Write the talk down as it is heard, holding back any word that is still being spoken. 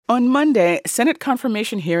On Monday, Senate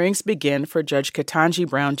confirmation hearings begin for Judge Ketanji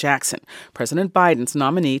Brown Jackson, President Biden's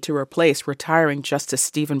nominee to replace retiring Justice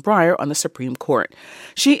Stephen Breyer on the Supreme Court.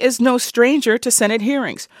 She is no stranger to Senate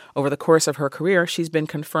hearings. Over the course of her career, she's been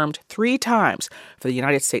confirmed 3 times for the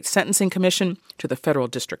United States Sentencing Commission, to the Federal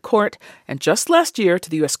District Court, and just last year to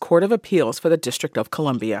the U.S. Court of Appeals for the District of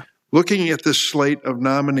Columbia. Looking at this slate of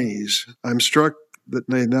nominees, I'm struck that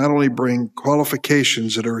they not only bring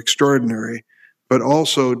qualifications that are extraordinary, but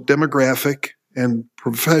also demographic and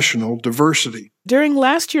professional diversity. During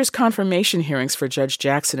last year's confirmation hearings for Judge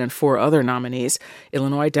Jackson and 4 other nominees,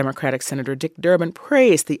 Illinois Democratic Senator Dick Durbin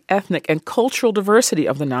praised the ethnic and cultural diversity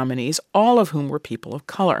of the nominees, all of whom were people of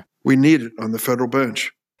color. We need it on the federal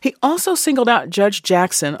bench. He also singled out Judge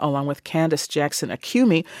Jackson, along with Candace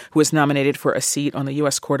Jackson-Acumi, who was nominated for a seat on the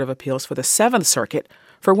U.S. Court of Appeals for the 7th Circuit,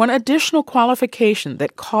 for one additional qualification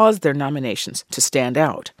that caused their nominations to stand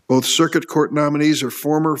out. Both circuit court nominees are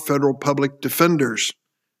former federal public defenders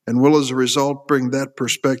and will, as a result, bring that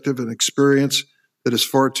perspective and experience that is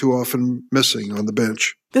far too often missing on the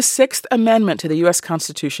bench. The 6th Amendment to the U.S.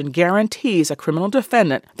 Constitution guarantees a criminal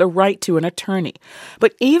defendant the right to an attorney.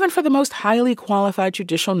 But even for the most highly qualified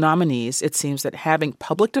judicial nominees, it seems that having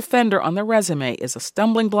public defender on the resume is a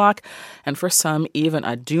stumbling block, and for some, even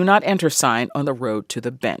a do not enter sign on the road to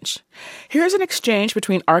the bench. Here's an exchange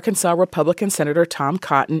between Arkansas Republican Senator Tom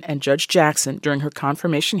Cotton and Judge Jackson during her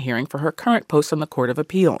confirmation hearing for her current post on the Court of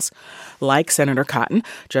Appeals. Like Senator Cotton,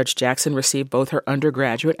 Judge Jackson received both her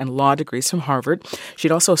undergraduate and law degrees from Harvard.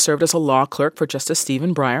 She'd also served as a law clerk for Justice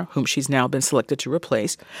Stephen Breyer, whom she's now been selected to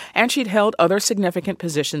replace, and she'd held other significant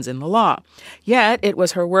positions in the law. Yet, it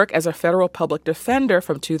was her work as a federal public defender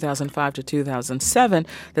from 2005 to 2007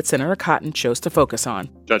 that Senator Cotton chose to focus on.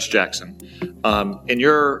 Judge Jackson, in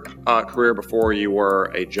your career before you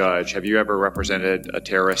were a judge, have you ever represented a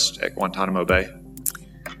terrorist at Guantanamo Bay?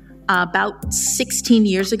 About 16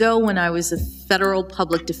 years ago when I was a federal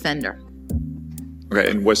public defender. Okay,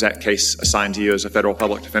 and was that case assigned to you as a federal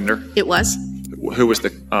public defender? It was. Who was the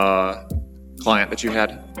client that you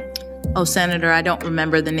had? Oh, Senator, I don't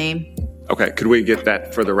remember the name. Okay, could we get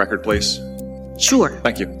that for the record, please? Sure.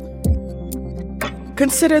 Thank you.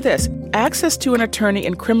 Consider this. Access to an attorney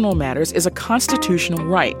in criminal matters is a constitutional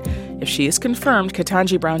right. If she is confirmed,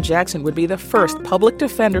 Ketanji Brown Jackson would be the first public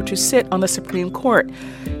defender to sit on the Supreme Court.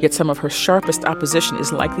 Yet some of her sharpest opposition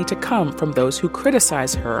is likely to come from those who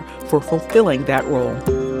criticize her for fulfilling that role.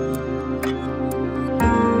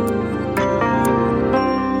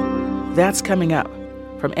 That's coming up.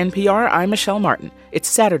 From NPR, I'm Michelle Martin. It's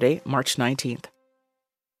Saturday, March 19th.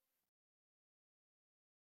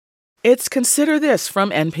 It's Consider This from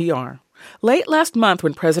NPR. Late last month,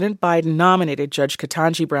 when President Biden nominated Judge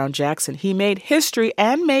Ketanji Brown Jackson, he made history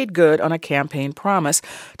and made good on a campaign promise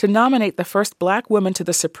to nominate the first Black woman to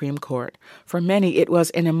the Supreme Court. For many, it was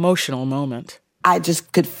an emotional moment. I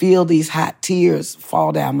just could feel these hot tears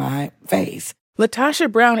fall down my face.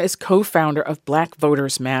 LaTosha Brown is co-founder of Black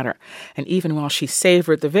Voters Matter, and even while she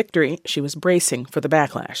savored the victory, she was bracing for the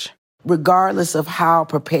backlash. Regardless of how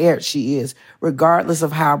prepared she is, regardless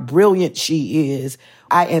of how brilliant she is,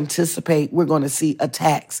 I anticipate we're going to see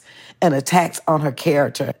attacks on her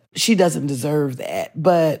character. She doesn't deserve that.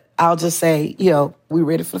 But I'll just say, we're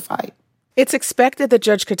ready for the fight. It's expected that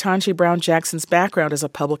Judge Ketanji Brown Jackson's background as a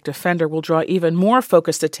public defender will draw even more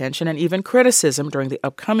focused attention and even criticism during the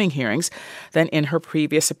upcoming hearings than in her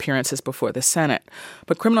previous appearances before the Senate.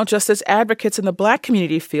 But criminal justice advocates in the Black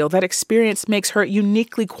community feel that experience makes her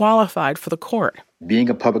uniquely qualified for the court. Being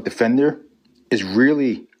a public defender is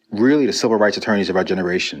really the civil rights attorneys of our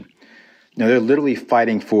generation. They're literally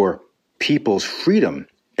fighting for people's freedom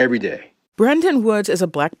every day. Brendan Woods is a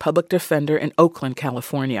Black public defender in Oakland,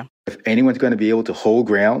 California. If anyone's going to be able to hold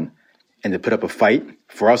ground and to put up a fight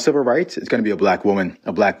for our civil rights, it's going to be a Black woman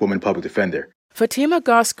public defender. Fatima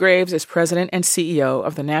Goss Graves is president and CEO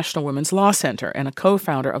of the National Women's Law Center and a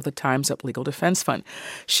co-founder of the Time's Up Legal Defense Fund.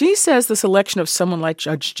 She says the selection of someone like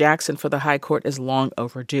Judge Jackson for the High Court is long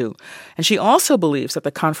overdue. And she also believes that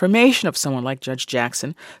the confirmation of someone like Judge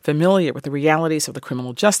Jackson, familiar with the realities of the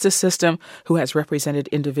criminal justice system, who has represented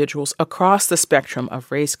individuals across the spectrum of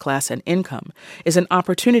race, class, and income, is an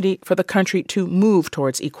opportunity for the country to move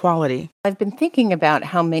towards equality. I've been thinking about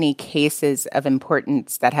how many cases of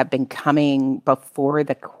importance that have been coming before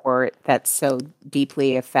the court that so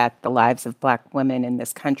deeply affect the lives of Black women in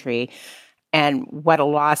this country. And what a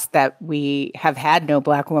loss that we have had no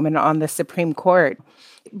Black woman on the Supreme Court.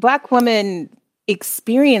 Black women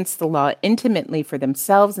experience the law intimately for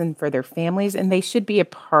themselves and for their families, and they should be a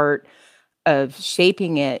part of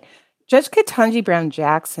shaping it. Judge Ketanji Brown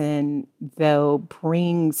Jackson, though,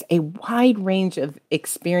 brings a wide range of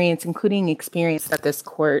experience, including experience that this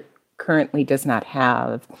court currently does not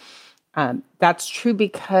have. That's true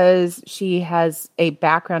because she has a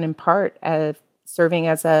background in part of serving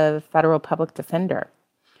as a federal public defender.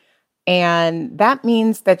 And that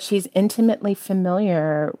means that she's intimately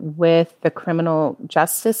familiar with the criminal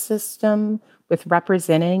justice system, with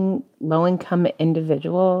representing low-income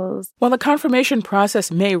individuals. While the confirmation process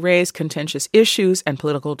may raise contentious issues and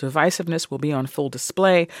political divisiveness will be on full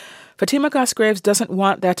display, Fatima Cosgraves doesn't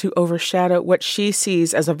want that to overshadow what she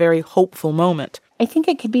sees as a very hopeful moment. I think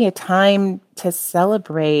it could be a time to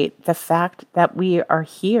celebrate the fact that we are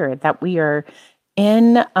here, that we are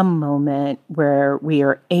in a moment where we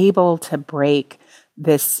are able to break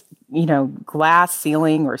this, glass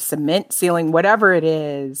ceiling or cement ceiling, whatever it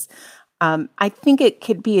is. I think it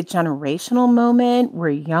could be a generational moment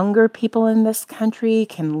where younger people in this country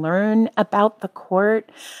can learn about the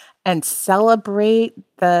court and celebrate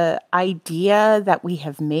the idea that we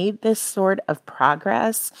have made this sort of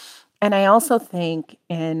progress. And I also think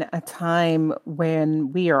in a time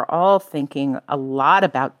when we are all thinking a lot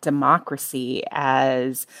about democracy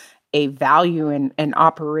as a value and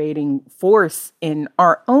operating force in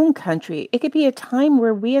our own country, it could be a time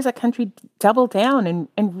where we as a country double down and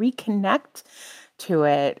reconnect to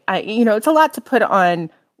it. It's a lot to put on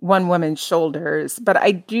one woman's shoulders, but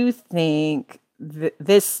I do think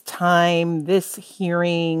this time, this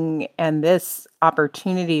hearing, and this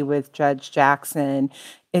opportunity with Judge Jackson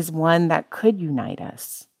is one that could unite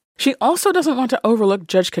us. She also doesn't want to overlook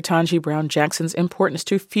Judge Ketanji Brown Jackson's importance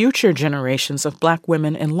to future generations of Black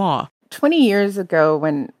women in law. 20 years ago,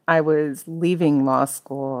 when I was leaving law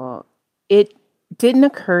school, it didn't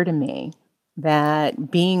occur to me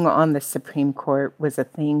that being on the Supreme Court was a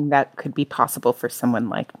thing that could be possible for someone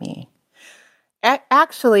like me.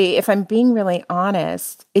 Actually, if I'm being really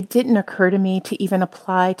honest, it didn't occur to me to even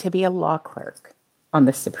apply to be a law clerk on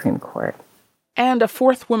the Supreme Court. And a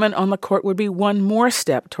fourth woman on the court would be one more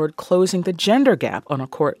step toward closing the gender gap on a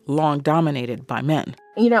court long dominated by men.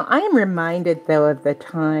 I am reminded, though, of the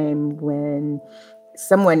time when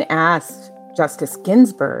someone asked Justice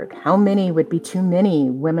Ginsburg how many would be too many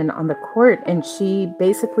women on the court, and she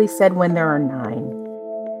basically said, when there are 9.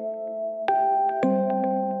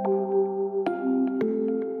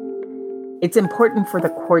 It's important for the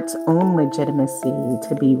court's own legitimacy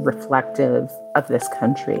to be reflective of this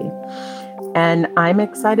country. And I'm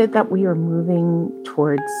excited that we are moving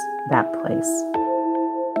towards that place.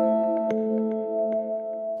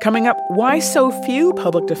 Coming up, why so few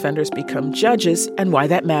public defenders become judges and why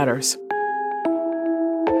that matters.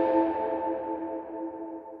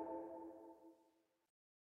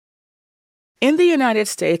 In the United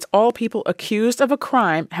States, all people accused of a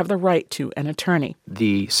crime have the right to an attorney.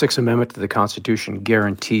 The Sixth Amendment to the Constitution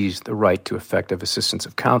guarantees the right to effective assistance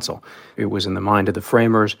of counsel. It was in the mind of the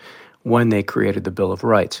framers when they created the Bill of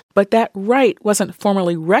Rights. But that right wasn't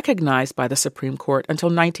formally recognized by the Supreme Court until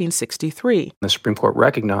 1963. The Supreme Court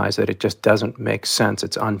recognized that it just doesn't make sense.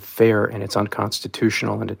 It's unfair and it's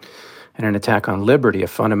unconstitutional and an attack on liberty, a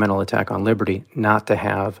fundamental attack on liberty, not to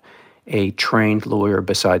have a trained lawyer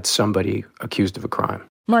besides somebody accused of a crime.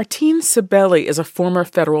 Martine Sibeli is a former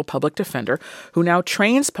federal public defender who now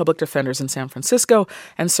trains public defenders in San Francisco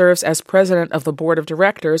and serves as president of the board of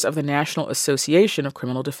directors of the National Association of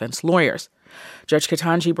Criminal Defense Lawyers. Judge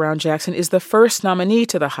Ketanji Brown Jackson is the first nominee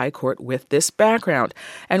to the High Court with this background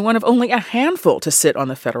and one of only a handful to sit on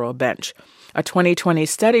the federal bench. A 2020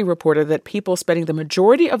 study reported that people spending the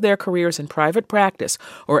majority of their careers in private practice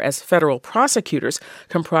or as federal prosecutors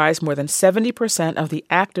comprise more than 70% of the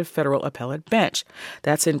active federal appellate bench.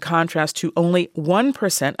 That's in contrast to only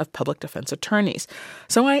 1% of public defense attorneys.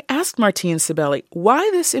 So I asked Martine Sibeli why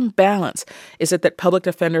this imbalance. Is it that public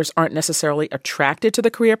defenders aren't necessarily attracted to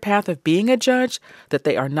the career path of being a judge, that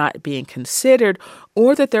they are not being considered,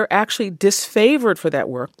 or that they're actually disfavored for that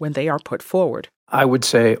work when they are put forward? I would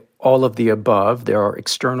say all of the above. There are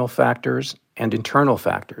external factors and internal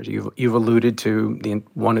factors. You've alluded to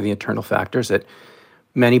one of the internal factors, that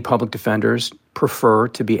many public defenders prefer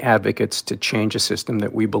to be advocates to change a system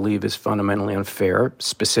that we believe is fundamentally unfair,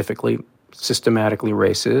 specifically systematically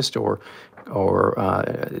racist or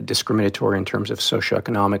discriminatory in terms of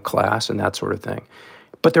socioeconomic class and that sort of thing.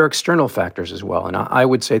 But there are external factors as well, and I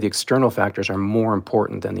would say the external factors are more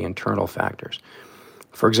important than the internal factors.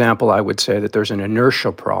 For example, I would say that there's an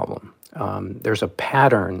inertial problem. There's a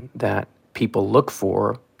pattern that people look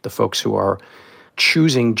for, the folks who are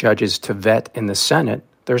choosing judges to vet in the Senate.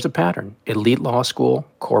 There's a pattern. Elite law school,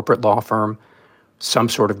 corporate law firm, some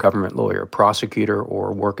sort of government lawyer, prosecutor,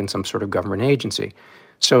 or work in some sort of government agency.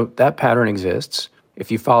 So that pattern exists. If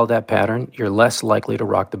you follow that pattern, you're less likely to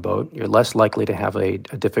rock the boat. You're less likely to have a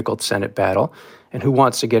difficult Senate battle. And who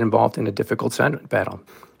wants to get involved in a difficult Senate battle?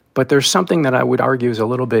 But there's something that I would argue is a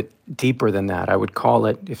little bit deeper than that. I would call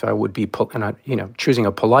it, if I would be, choosing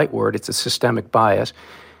a polite word, it's a systemic bias.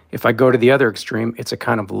 If I go to the other extreme, it's a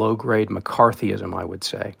kind of low-grade McCarthyism, I would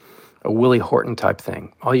say, a Willie Horton type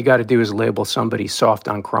thing. All you got to do is label somebody soft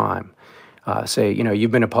on crime. Say,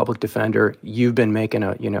 you've been a public defender, you've been making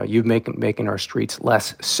our streets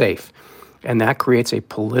less safe. And that creates a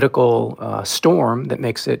political storm that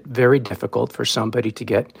makes it very difficult for somebody to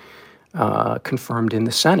get confirmed in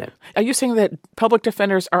the Senate. Are you saying that public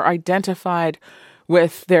defenders are identified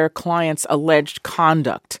with their clients' alleged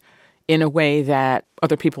conduct in a way that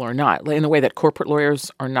other people are not, in a way that corporate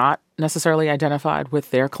lawyers are not necessarily identified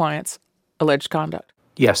with their clients' alleged conduct?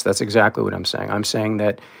 Yes, that's exactly what I'm saying. I'm saying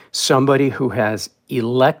that somebody who has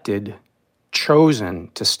chosen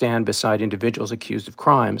to stand beside individuals accused of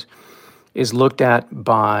crimes is looked at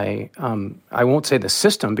by, I won't say the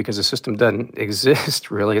system, because the system doesn't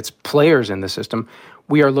exist really. It's players in the system.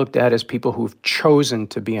 We are looked at as people who've chosen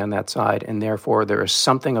to be on that side, and therefore there is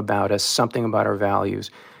something about us, something about our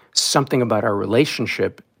values, something about our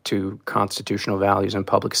relationship to constitutional values and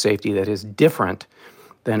public safety that is different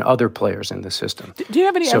than other players in the system. Do you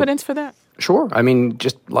have any evidence for that? Sure. I mean,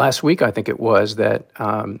 just last week, I think it was that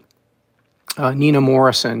Nina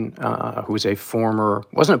Morrison, who was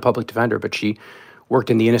wasn't a public defender, but she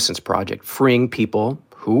worked in the Innocence Project, freeing people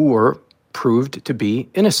who were proved to be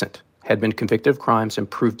innocent, had been convicted of crimes and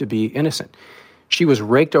proved to be innocent. She was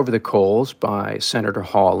raked over the coals by Senator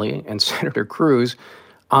Hawley and Senator Cruz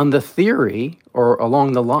on the theory or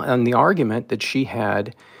on the argument that she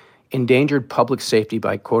had endangered public safety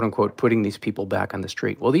by, quote unquote, putting these people back on the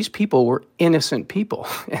street. Well, these people were innocent people.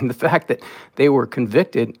 And the fact that they were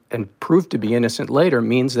convicted and proved to be innocent later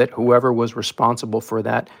means that whoever was responsible for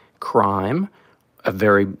that crime, a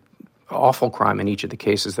very awful crime in each of the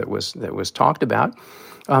cases that was talked about,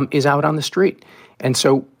 is out on the street. And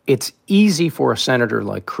so it's easy for a senator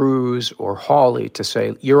like Cruz or Hawley to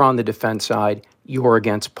say, you're on the defense side, you're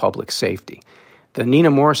against public safety. The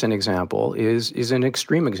Nina Morrison example is an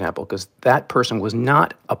extreme example because that person was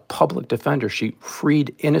not a public defender. She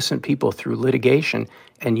freed innocent people through litigation,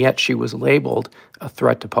 and yet she was labeled a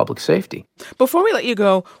threat to public safety. Before we let you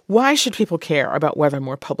go, why should people care about whether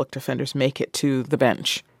more public defenders make it to the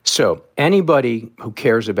bench? So anybody who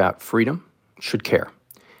cares about freedom should care.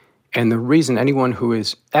 And the reason anyone who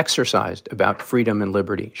is exercised about freedom and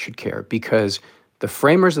liberty should care, because the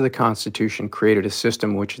framers of the Constitution created a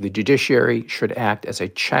system in which the judiciary should act as a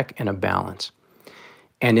check and a balance.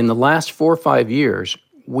 And in the last 4 or 5 years,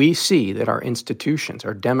 we see that our institutions,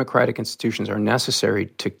 our democratic institutions, are necessary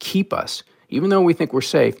to keep us, even though we think we're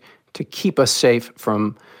safe, to keep us safe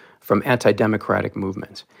from anti-democratic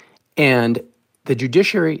movements. And the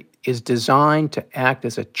judiciary is designed to act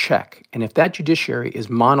as a check. And if that judiciary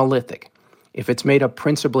is monolithic, if it's made up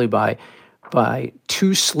principally by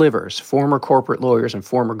two slivers, former corporate lawyers and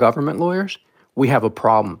former government lawyers, we have a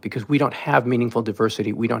problem because we don't have meaningful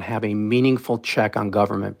diversity. We don't have a meaningful check on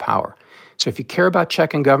government power. So if you care about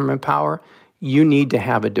check on government power, you need to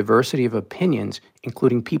have a diversity of opinions,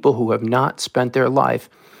 including people who have not spent their life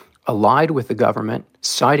allied with the government,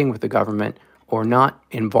 siding with the government, or not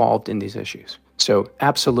involved in these issues. So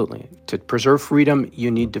absolutely, to preserve freedom, you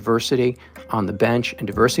need diversity on the bench, and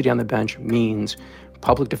diversity on the bench means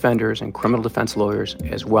public defenders and criminal defense lawyers,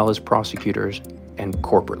 as well as prosecutors and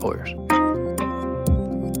corporate lawyers.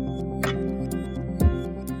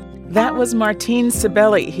 That was Martin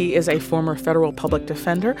Sibeli. He is a former federal public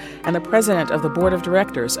defender and the president of the board of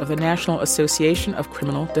directors of the National Association of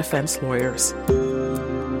Criminal Defense Lawyers.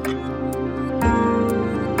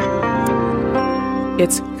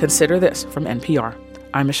 It's Consider This from NPR.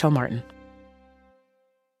 I'm Michelle Martin.